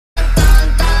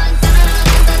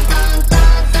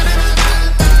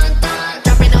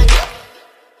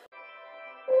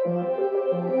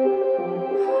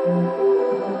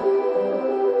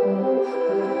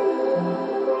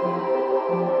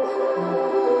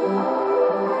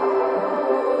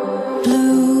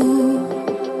blue,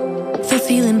 the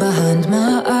feeling behind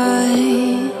my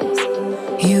eyes.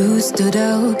 You stood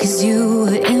out 'cause you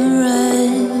were in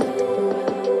red.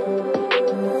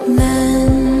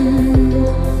 Then,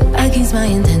 against my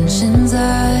intentions,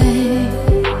 I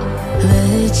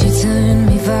let you turn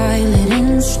me violet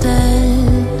instead.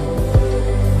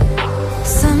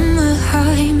 Summer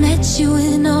high, met you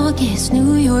in August.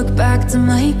 New York, back to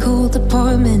my cold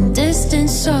apartment.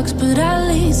 Distance sucks, but at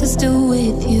least I'm still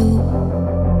with you.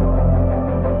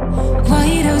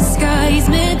 Whiteout skies,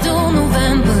 middle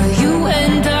November. You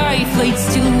and I, flights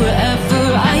to wherever.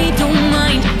 I don't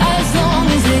mind, as long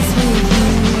as it's with you.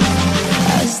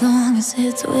 As long as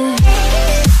it's with you.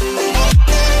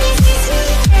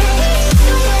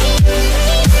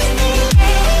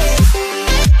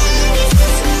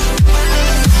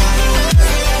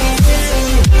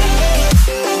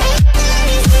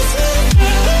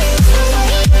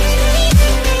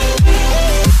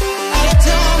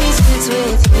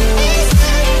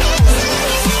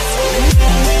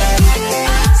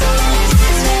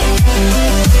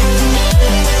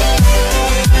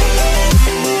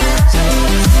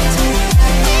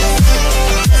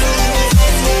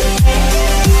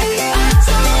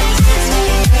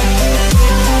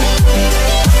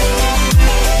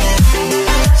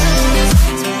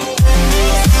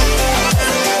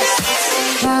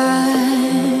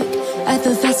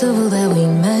 That we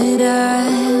met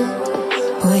at,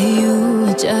 where you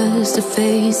were just a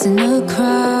face in a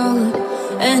crowd.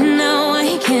 And now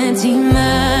I can't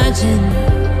imagine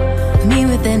me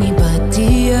with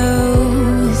anybody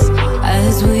else.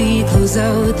 As we close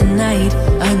out the night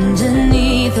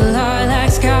underneath the lilac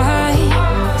sky.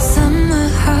 Summer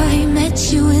high, met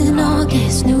you in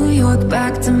August. New York,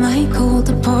 back to my cold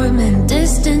apartment.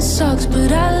 Distance sucks,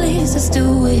 but at least I'm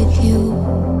still with you.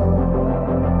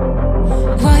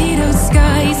 Whiteout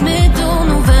skies, middle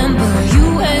November. You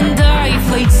and I,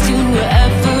 flights to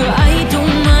wherever. I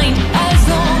don't mind, as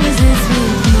long as it's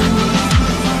with you.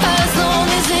 As long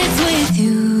as it's with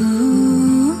you.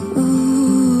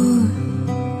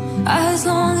 As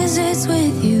long as it's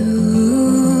with you.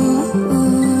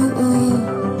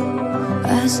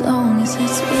 As long as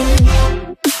it's with you.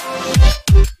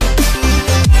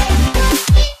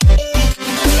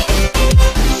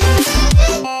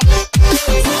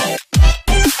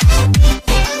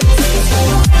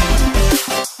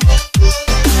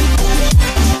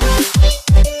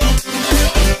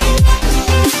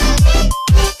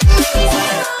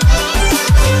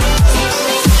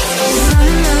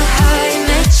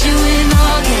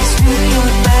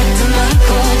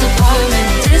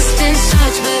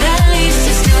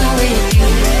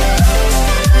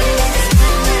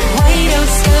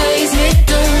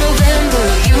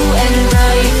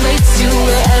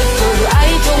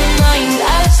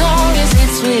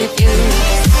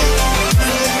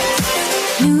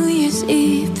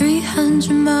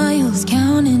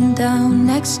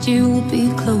 You will be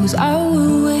close. I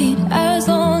will wait as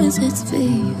long as it's for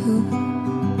you.